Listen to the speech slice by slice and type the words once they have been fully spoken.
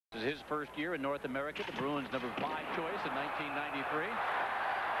This is his first year in North America. The Bruins #5 choice in 1993.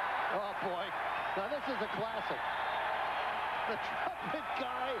 Oh, boy. Now, this is a classic. The trumpet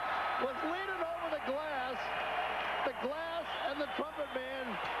guy was leaning over the glass. The glass and the Trumpet-Man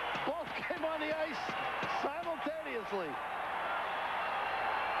both came on the ice simultaneously.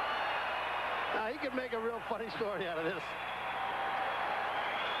 Now, he could make a real funny story out of this.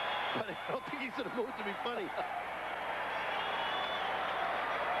 But I don't think he's in the mood to be funny.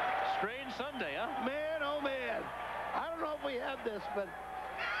 Strange Sunday, huh? Man, oh, man. I don't know if we have this, but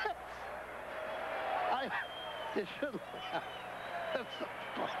you should laugh. That's so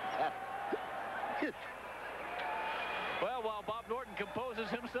funny. Well, while Bob Norton composes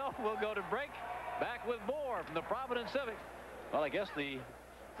himself, we'll go to break. Back with more from the Providence Civic. Well, I guess the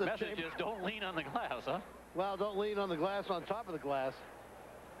message is don't lean on the glass, huh? Well, don't lean on the glass on top of the glass.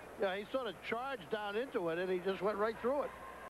 Yeah, he sort of charged down into it, and he just went right through it.